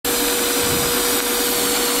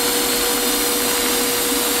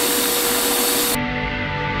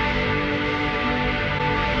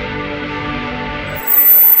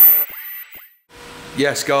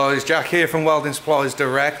Yes guys, Jack here from Welding Supplies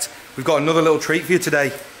Direct. We've got another little treat for you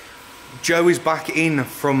today. Joe is back in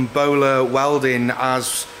from Bohler Welding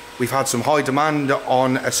as we've had some high demand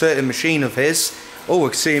on a certain machine of his. Oh, we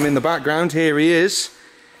can see him in the background. Here he is,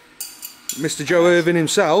 Mr. Joe Irvin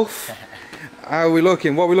himself. How are we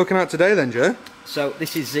looking? What are we looking at today then, Joe? So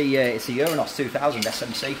this is the it's a Uranos 2000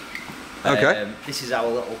 SMC. Okay. This is our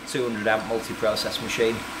little 200 amp multi-process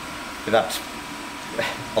machine. We've had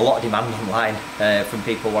a lot of demand online from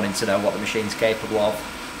people wanting to know what the machine's capable of.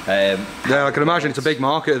 Yeah, I can imagine it's a big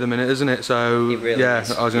market at the minute, isn't it? So it really yeah, is.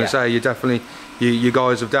 I was going to say you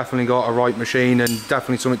guys have definitely got a right machine and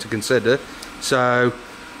definitely something to consider. So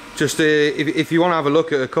just if you want to have a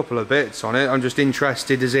look at a couple of bits on it, I'm just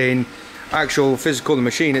interested as in actual physical the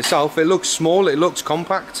machine itself. It looks small, it looks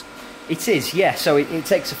compact. It is, yeah. So it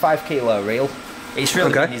takes a 5 kilo reel. It's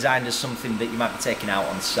really been designed as something that you might be taking out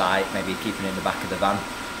on site, maybe keeping in the back of the van.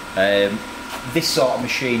 This sort of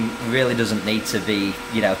machine really doesn't need to be,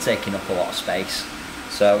 you know, taking up a lot of space.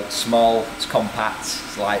 So it's small, it's compact,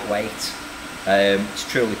 it's lightweight,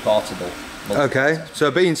 it's truly portable. Okay,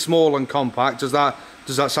 so being small and compact, does that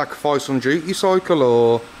sacrifice on duty cycle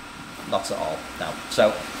or? Not at all, no.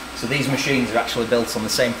 So these machines are actually built on the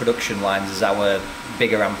same production lines as our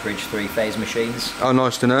bigger amperage 3-phase machines. Oh,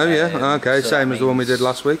 nice to know, yeah. Okay, so same as the one we did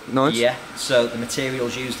last week. Nice. Yeah, so the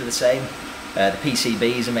materials used are the same. The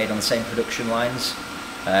PCBs are made on the same production lines.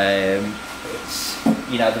 It's,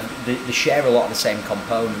 you know, they share a lot of the same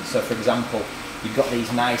components. So for example, you've got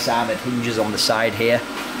these nice armoured hinges on the side here.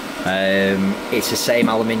 It's the same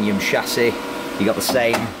aluminium chassis. You've got the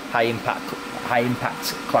same high impact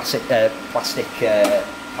classic plastic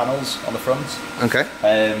panels on the front. Okay.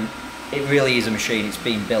 It really is a machine. It's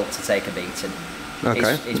been built to take a beating.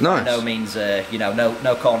 Okay. It's nice. By no means, you know,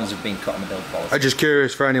 no corners have been cut in the build quality. I'm just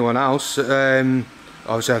curious for anyone else.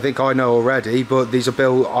 Obviously, I think I know already, but these are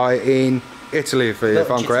built in Italy,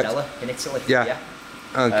 if I'm correct. In Italy. Yeah.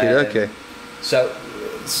 Okay. So,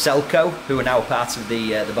 Selco, who are now part of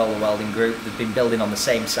the Bohler Welding group, they've been building on the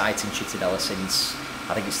same site in Cittadella since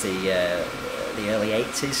I think it's the early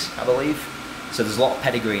 80s, I believe. So there's a lot of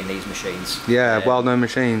pedigree in these machines. Yeah, well-known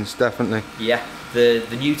machines, definitely. Yeah, the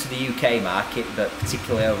new to the UK market, but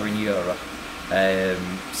particularly over in Europe,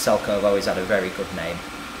 Selco have always had a very good name.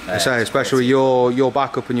 I say, especially with your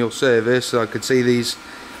backup and your service, I could see these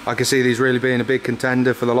really being a big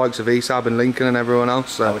contender for the likes of ESAB and Lincoln and everyone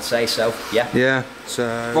else. So. I would say so, yeah. Yeah,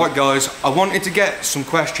 so... Right guys, I wanted to get some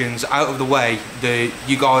questions out of the way that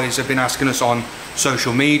you guys have been asking us on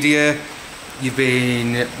social media. You've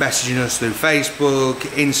been messaging us through Facebook,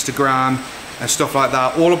 Instagram and stuff like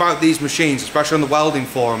that, all about these machines, especially on the welding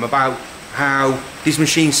forum, about how these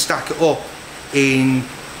machines stack up in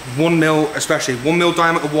 1 mil, especially 1 mil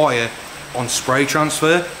diameter wire on spray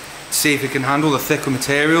transfer, to see if it can handle the thicker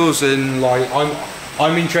materials. And like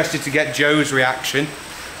I'm interested to get Joe's reaction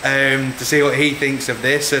to see what he thinks of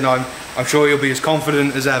this, and I'm sure he'll be as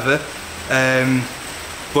confident as ever.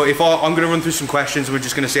 But if I'm going to run through some questions, we're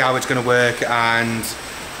just going to see how it's going to work and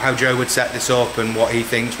how Joe would set this up and what he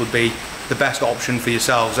thinks would be the best option for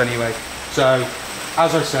yourselves anyway. So,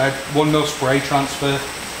 as I said, 1 mil spray transfer.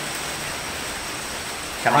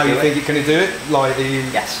 How do you think can it do it? Like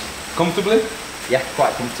yes. Comfortably? Yeah,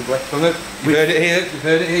 quite comfortably. You've heard it here. You've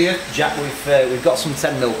heard it here. Jack, we've got some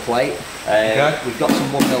 10 mil plate. We've got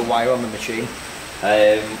some 1 mil wire on the machine.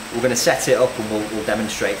 We're going to set it up and we'll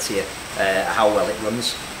demonstrate to you how well it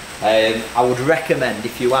runs. I would recommend,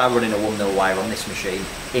 if you are running a 1 mil wire on this machine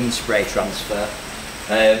in spray transfer,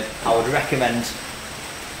 I would recommend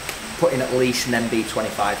putting at least an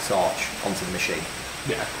MB25 torch onto the machine.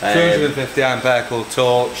 Yeah, 250 ampere cool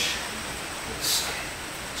torch. It's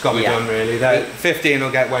got to be done really. 15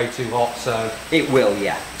 will get way too hot, so it will.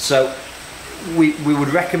 Yeah. So we would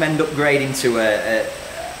recommend upgrading to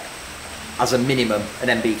as a minimum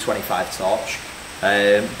an MB25 torch.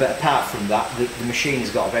 But apart from that, the machine's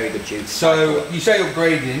got a very good duty cycle. So you say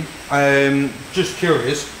upgrading. Just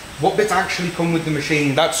curious, what bits actually come with the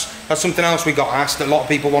machine? That's something else we got asked. A lot of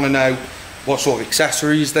people want to know what sort of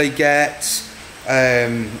accessories they get,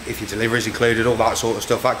 if your delivery is included, all that sort of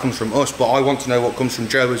stuff. That comes from us, but I want to know what comes from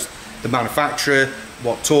Joe as the manufacturer,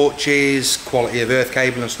 what torches, quality of earth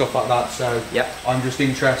cable and stuff like that. So yep. I'm just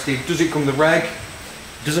interested. Does it come with a reg?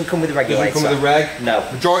 Doesn't come with a regulator. Doesn't come with a reg? No.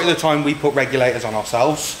 Majority of the time we put regulators on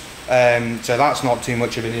ourselves, so that's not too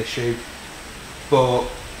much of an issue. But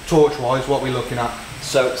torch-wise, what are we looking at?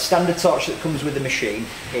 So standard torch that comes with the machine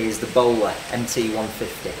is the Bohler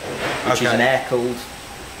MT150, which is an air-cooled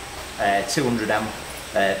 200 amp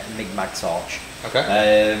MIG-mag torch.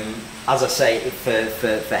 Okay. As I say,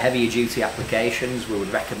 for heavier duty applications, we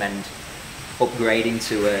would recommend upgrading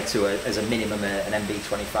to as a minimum an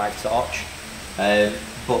MB25 torch.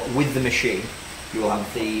 But with the machine, you'll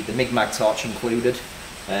have the MIG-mag torch included.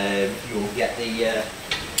 You'll get a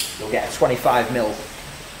 25mm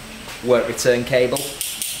work return cable,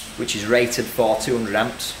 which is rated for 200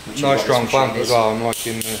 amps. Which nice strong clamp as well. I'm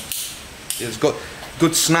liking it's got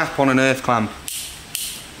good snap on an earth clamp.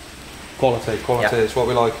 Quality yeah. Is what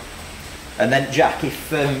we like. And then Jack, if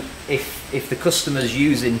the customer's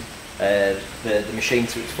using the machine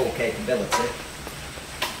to its full capability,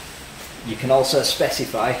 you can also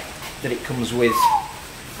specify that it comes with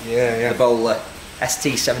the Bohler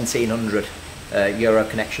ST1700 Euro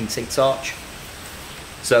connection TIG torch.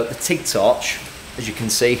 So the TIG torch, as you can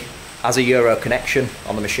see, has a Euro connection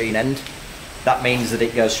on the machine end. That means that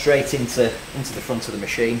it goes straight into the front of the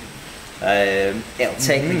machine. It'll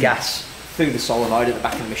take the gas through the solenoid at the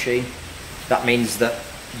back of the machine. That means that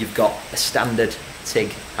you've got a standard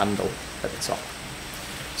TIG handle at the top.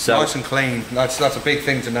 So nice and clean. That's a big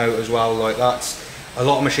thing to note as well. Like that's a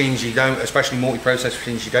lot of machines you don't, especially multi-process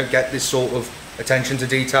machines, you don't get this sort of attention to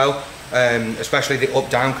detail. Especially the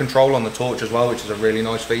up-down control on the torch as well, which is a really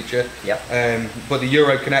nice feature. Yeah. But the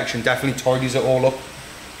Euro connection definitely tidies it all up.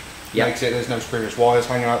 Yep. Makes it, there's no spurious wires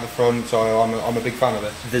hanging out the front, so I'm a big fan of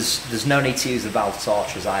it. There's no need to use the valve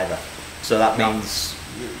torches either, so that means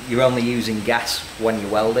you're only using gas when you're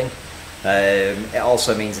welding. It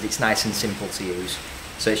also means that it's nice and simple to use,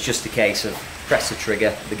 so it's just a case of press the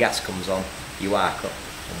trigger, the gas comes on, you arc up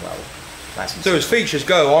and weld. Nice and so as features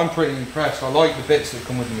go, I'm pretty impressed. I like the bits that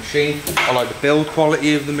come with the machine, I like the build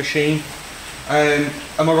quality of the machine. Am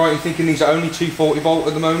I right in thinking these are only 240 volt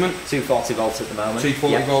at the moment? 240 volt at the moment.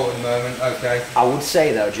 240 volt at the moment. Okay. I would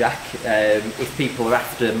say though, Jack, if people are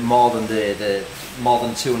after more than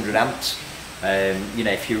 200 amps, you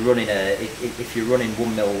know, if you're running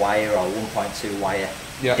 1mm wire or 1.2 wire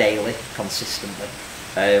daily consistently,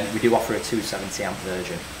 we do offer a 270 amp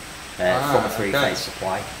version from a three-phase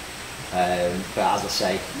supply. But as I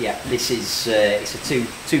say, yeah, this is it's a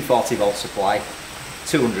 240 volt supply.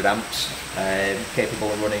 200 amps, capable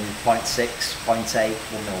of running 0.6, 0.8,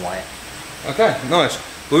 1mm wire. Okay, nice.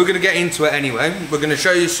 Well, we're going to get into it anyway. We're going to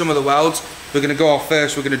show you some of the welds. We're going to go off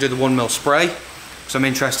first, we're going to do the 1mm spray, so I'm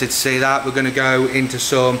interested to see that. We're going to go into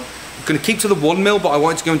some, we're going to keep to the 1mm, but I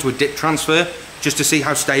wanted to go into a dip transfer, just to see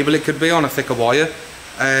how stable it could be on a thicker wire.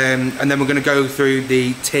 And then we're going to go through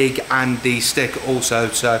the TIG and the stick also,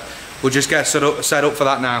 so we'll just get set up for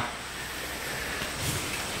that now.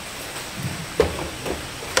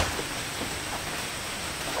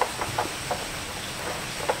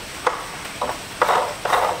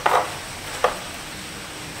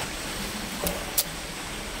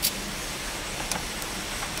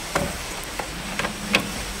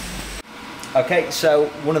 Okay, so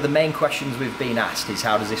one of the main questions we've been asked is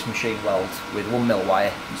how does this machine weld with 1mm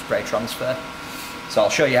wire and spray transfer? So I'll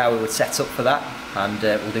show you how we would set up for that, and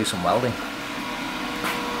we'll do some welding.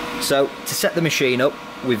 So to set the machine up,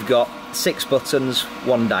 we've got 6 buttons,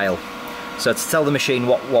 1 dial. So to tell the machine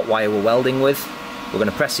what wire we're welding with, we're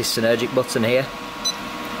going to press this synergic button here.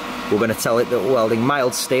 We're going to tell it that we're welding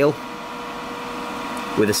mild steel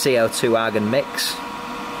with a CO2 argon mix.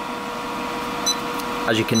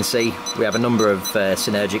 As you can see, we have a number of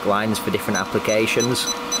synergic lines for different applications,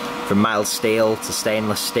 from mild steel to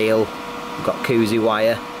stainless steel. We've got koozie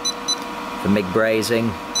wire for MIG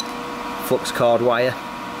brazing, flux cord wire.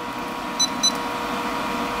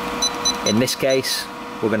 In this case,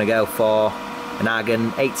 we're going to go for an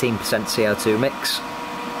argon 18% CO2 mix.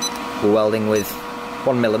 We're welding with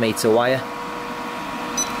 1mm wire,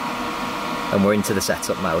 and we're into the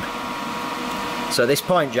setup mode. So at this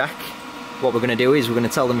point, Jack, what we're going to do is we're going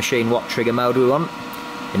to tell the machine what trigger mode we want.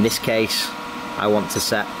 In this case, I want to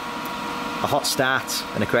set a hot start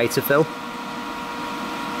and a crater fill.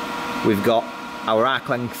 We've got our arc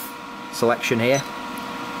length selection here.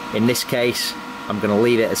 In this case, I'm going to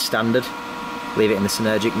leave it as standard, leave it in the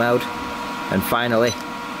synergic mode. And finally,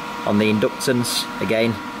 on the inductance,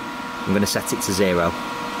 again, I'm going to set it to 0.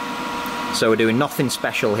 So we're doing nothing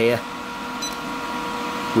special here.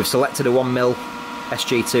 We've selected a 1mm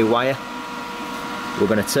SG2 wire. We're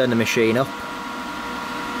going to turn the machine up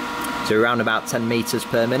to around about 10 meters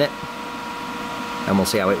per minute, and we'll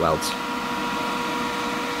see how it welds.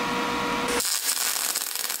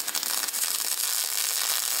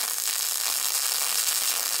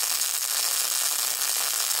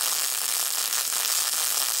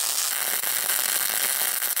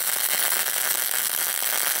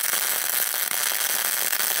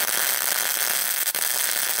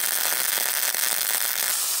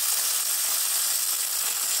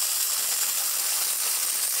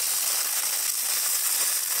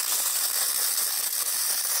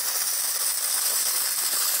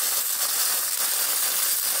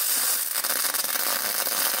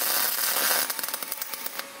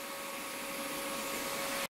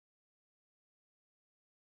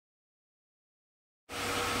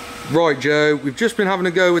 Right, Joe, we've just been having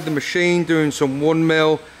a go with the machine, doing some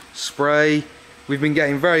 1mm spray. We've been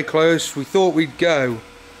getting very close. We thought we'd go.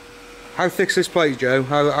 How thick's this plate, Joe?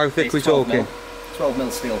 How thick are we talking?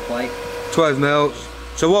 12mm steel plate.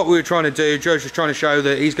 12mm. So what we were trying to do, Joe's just trying to show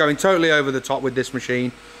that he's going totally over the top with this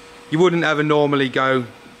machine. You wouldn't ever normally go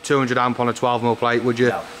 200 amp on a 12mm plate, would you?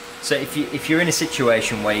 No. So if you're in a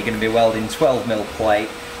situation where you're going to be welding 12mm plate,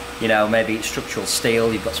 you know, maybe it's structural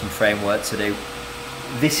steel, you've got some framework to do,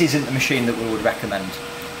 this isn't the machine that we would recommend.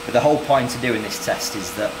 But the whole point of doing this test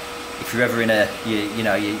is that if you're ever in a,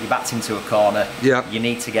 you're backed into a corner, yeah, you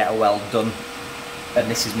need to get a weld done,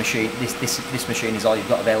 and this machine is all you've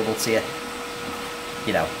got available to you.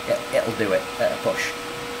 You know, it'll do it at a push.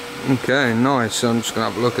 Okay, nice. So I'm just going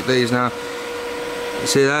to have a look at these now. You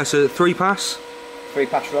see there, so 3-pass?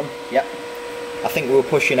 3-pass run, yep. I think we were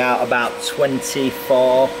pushing out about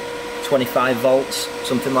 24, 25 volts,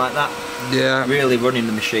 something like that. Yeah. Really running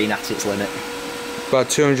the machine at its limit. About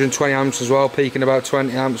 220 amps as well, peaking about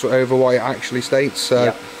 20 amps over what it actually states. So,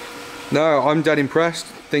 yep. No, I'm dead impressed.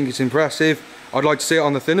 Think it's impressive. I'd like to see it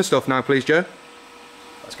on the thinner stuff now, please, Joe.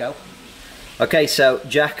 Let's go. Okay, so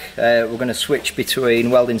Jack, we're going to switch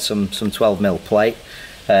between welding some 12mm plate.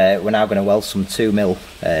 We're now going to weld some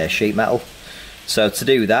 2mm sheet metal. So to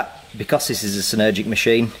do that, because this is a synergic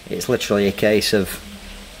machine, it's literally a case of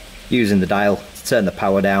using the dial to turn the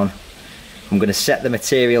power down. I'm going to set the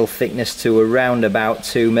material thickness to around about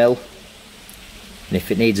 2mm, and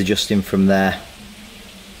if it needs adjusting from there,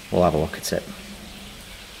 we'll have a look at it.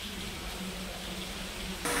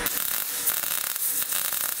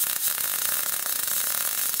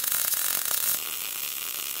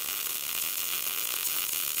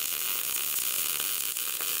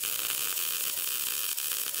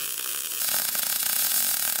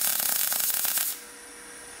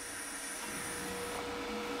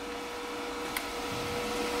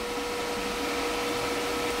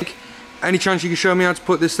 Any chance you can show me how to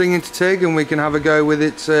put this thing into TIG and we can have a go with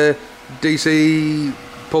its DC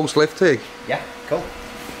pulse lift TIG? Yeah, cool.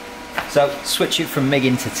 So switch it from MIG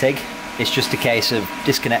into TIG. It's just a case of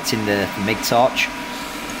disconnecting the MIG torch.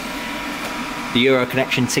 The Euro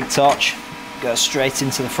connection TIG torch goes straight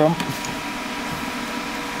into the front.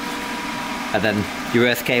 And then your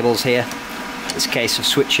earth cables here. It's a case of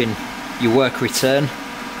switching your work return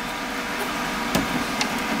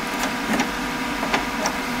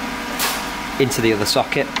into the other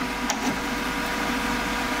socket,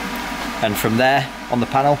 and from there on the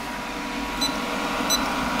panel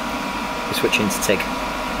you switch into TIG,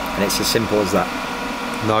 and it's as simple as that.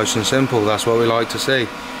 Nice and simple, that's what we like to see.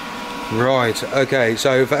 Right, okay,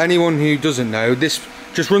 so for anyone who doesn't know this,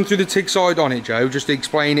 just run through the TIG side on it, Joe, just to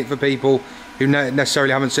explain it for people who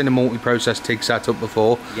necessarily haven't seen a multi-process TIG setup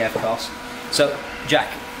before. Yeah, of course. So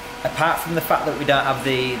Jack, apart from the fact that we don't have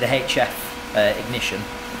the HF ignition,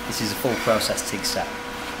 this is a full process TIG set.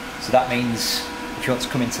 So that means if you want to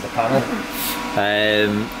come into the panel,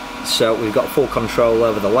 so we've got full control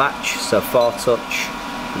over the latch, so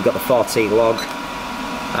 4-touch, we've got the 4T log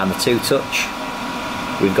and the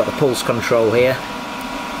 2-touch. We've got the pulse control here,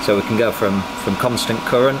 so we can go from constant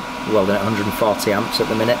current, welding at 140 amps at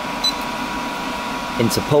the minute,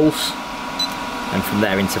 into pulse, and from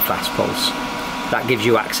there into fast pulse. That gives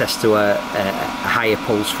you access to a higher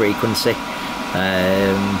pulse frequency.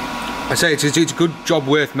 I say it's a good job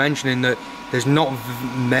worth mentioning that there's not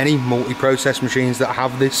many multi-process machines that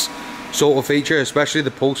have this sort of feature, especially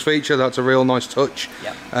the pulse feature. That's a real nice touch.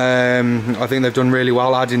 Yep. I think they've done really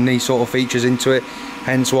well adding these sort of features into it,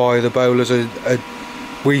 hence why the Bohlers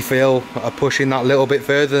we feel are pushing that little bit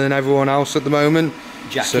further than everyone else at the moment.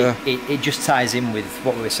 Jack, so, it just ties in with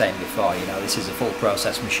what we were saying before. You know, this is a full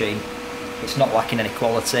process machine. It's not lacking any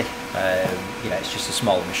quality. You know, it's just a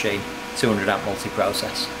small machine. 200 amp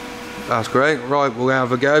multi-process. That's great. Right, we'll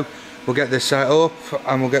have a go. We'll get this set up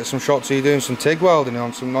and we'll get some shots of you doing some TIG welding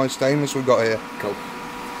on some nice stainless we've got here. Cool.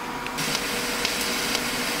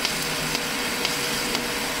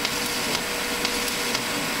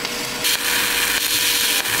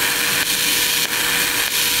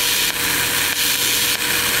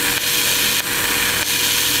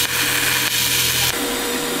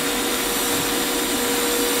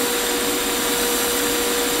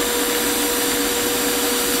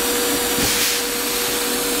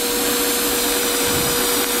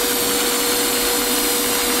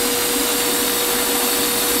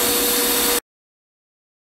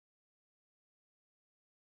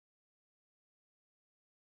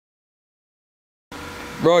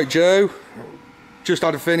 Right, Joe, just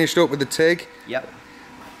had it finished up with the TIG. Yep.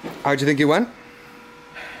 How do you think it went?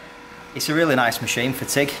 It's a really nice machine for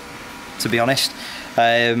TIG, to be honest.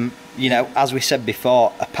 You know, as we said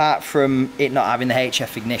before, apart from it not having the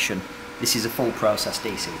HF ignition, this is a full process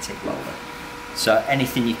DC TIG welder. So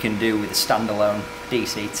anything you can do with a standalone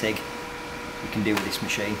DC TIG, you can do with this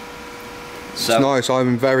machine. So it's nice.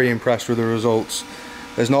 I'm very impressed with the results.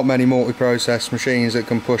 There's not many multi-process machines that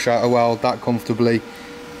can push out a weld that comfortably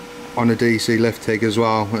on a DC lift TIG as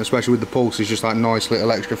well, especially with the pulse. Is just that nice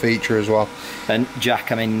little extra feature as well. And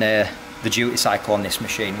Jack, I mean, the duty cycle on this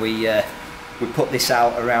machine, we put this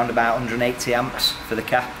out around about 180 amps for the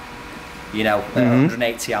cap. You know,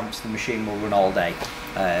 180 amps, the machine will run all day.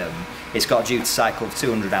 It's got a duty cycle of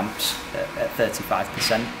 200 amps at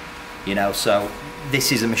 35%. You know, so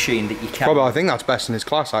this is a machine that you can. Probably, I think that's best in its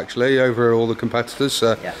class actually over all the competitors.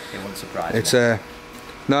 So yeah, it wouldn't surprise it's me.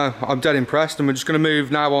 No, I'm dead impressed, and we're just going to move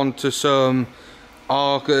now on to some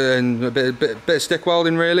arc and a bit of stick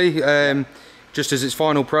welding really, just as its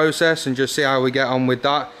final process, and just see how we get on with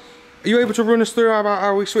that. Are you able to run us through about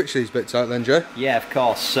how we switch these bits out then, Joe? Yeah, of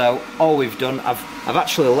course. So all we've done, I've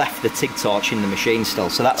actually left the TIG torch in the machine still,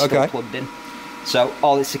 so that's still plugged in. So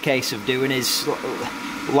all it's a case of doing is,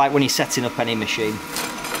 like when you're setting up any machine,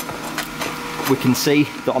 we can see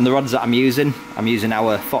that on the rods that I'm using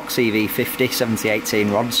our Fox EV50 7018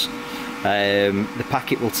 rods. The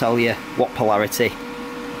packet will tell you what polarity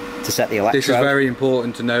to set the electrode. This is very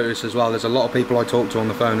important to notice as well. There's a lot of people I talk to on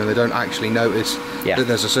the phone and they don't actually notice that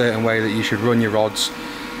there's a certain way that you should run your rods.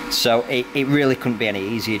 So it really couldn't be any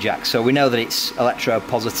easier, Jack. So we know that it's electrode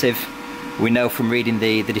positive. We know from reading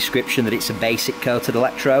the description that it's a basic coated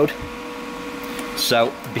electrode.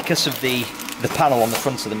 So because of the panel on the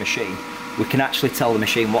front of the machine, we can actually tell the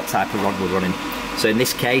machine what type of rod we're running. So in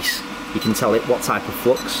this case, you can tell it what type of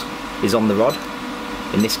flux is on the rod.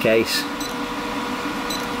 In this case,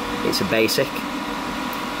 it's a basic.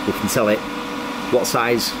 We can tell it what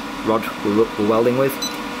size rod we're welding with.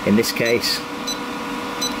 In this case,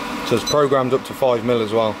 so it's programmed up to 5mm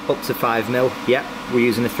as well. Up to 5mm, yeah. We're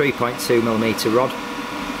using a 3.2mm rod.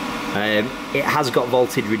 It has got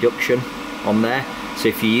voltage reduction on there. So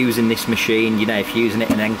if you're using this machine, you know, if you're using it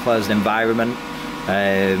in an enclosed environment,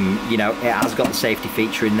 you know, it has got the safety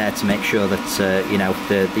feature in there to make sure that you know,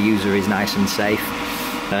 the user is nice and safe.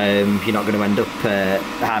 You're not going to end up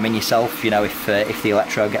harming yourself, you know, if the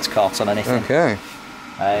electrode gets caught on anything. Okay.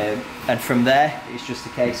 And from there, it's just a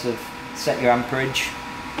case of set your amperage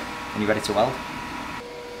and you're ready to weld.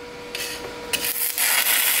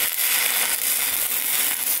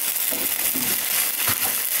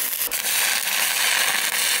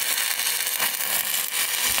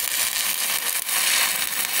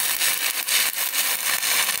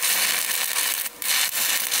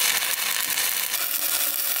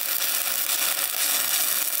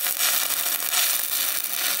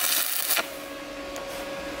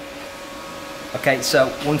 Okay, so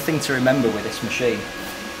one thing to remember with this machine,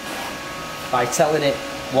 by telling it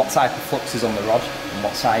what type of flux is on the rod and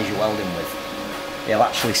what size you're welding with, it'll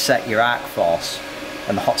actually set your arc force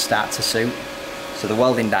and the hot start to suit. So the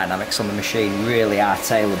welding dynamics on the machine really are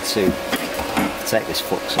tailored to, take this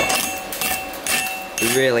flux off, they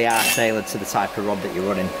really are tailored to the type of rod that you're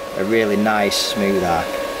running, a really nice smooth arc.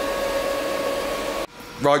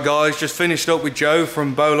 Right guys, just finished up with Joe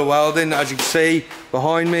from Bohler Welding. As you can see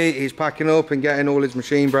behind me, he's packing up and getting all his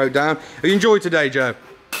machine broke down. Have you enjoyed today, Joe?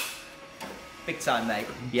 Big time, mate.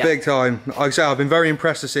 Yeah. Big time. Like I say, I've been very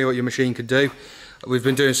impressed to see what your machine could do. We've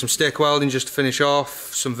been doing some stick welding just to finish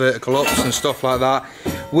off, some vertical ups and stuff like that.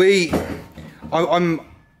 I'm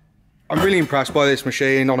really impressed by this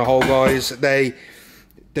machine on a whole, guys. They've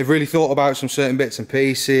really thought about some certain bits and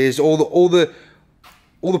pieces. All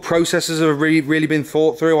the processes have really been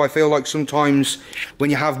thought through. I feel like sometimes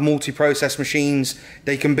when you have multi-process machines,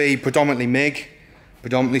 they can be predominantly MIG,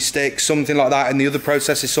 predominantly stick, something like that, and the other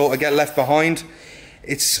processes sort of get left behind.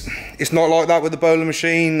 It's not like that with the Bohler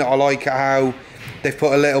machine. I like how they've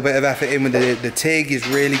put a little bit of effort in with the TIG. Is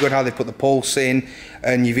really good how they put the pulse in,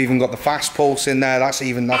 and you've even got the fast pulse in there. That's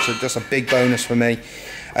a big bonus for me.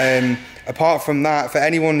 Apart from that, for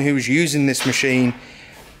anyone who's using this machine,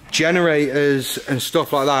 generators and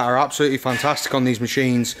stuff like that are absolutely fantastic on these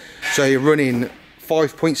machines. So you're running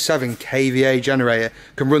 5.7 kVA generator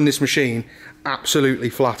can run this machine absolutely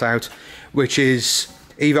flat out, which is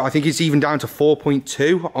I think it's even down to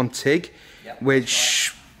 4.2 on TIG,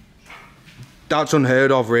 which that's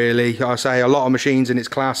unheard of really. I say a lot of machines in its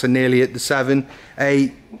class are nearly at the 7,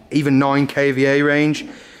 8, even 9 kVA range.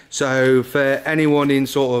 So for anyone in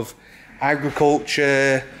sort of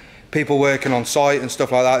agriculture, people working on site and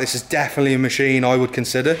stuff like that, this is definitely a machine I would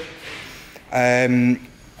consider.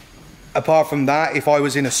 Apart from that, if I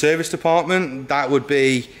was in a service department, that would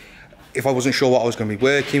be if I wasn't sure what I was going to be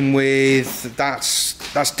working with, that's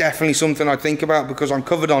definitely something I'd think about, because I'm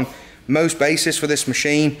covered on most bases for this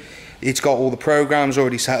machine. It's got all the programs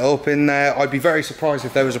already set up in there. I'd be very surprised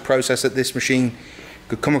if there was a process that this machine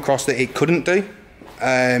could come across that it couldn't do.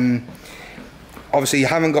 Obviously you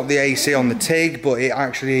haven't got the AC on the TIG, but it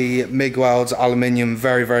actually MIG welds aluminium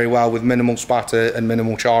very, very well with minimal spatter and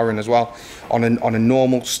minimal charring as well on a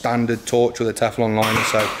normal standard torch with a Teflon liner.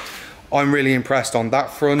 So I'm really impressed on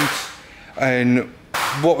that front. And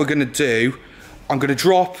what we're going to do, I'm going to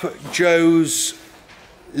drop Joe's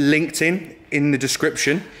LinkedIn in the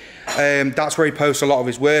description. That's where he posts a lot of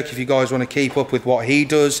his work. If you guys want to keep up with what he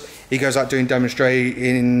does, he goes out doing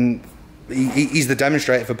demonstrating. He's the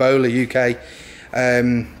demonstrator for Bohler UK.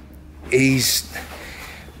 He's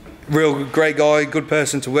real great guy, good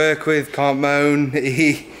person to work with, can't moan.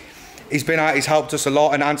 He's been out, he's helped us a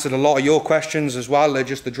lot and answered a lot of your questions as well. They're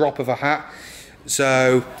just the drop of a hat.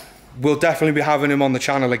 So we'll definitely be having him on the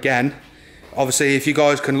channel again. Obviously, if you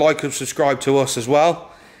guys can like and subscribe to us as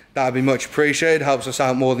well, that'd be much appreciated. Helps us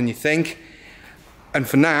out more than you think. And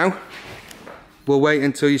for now, we'll wait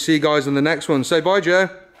until you see you guys in the next one. Say bye, Joe.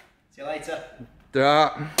 See you later.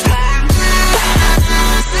 Ta.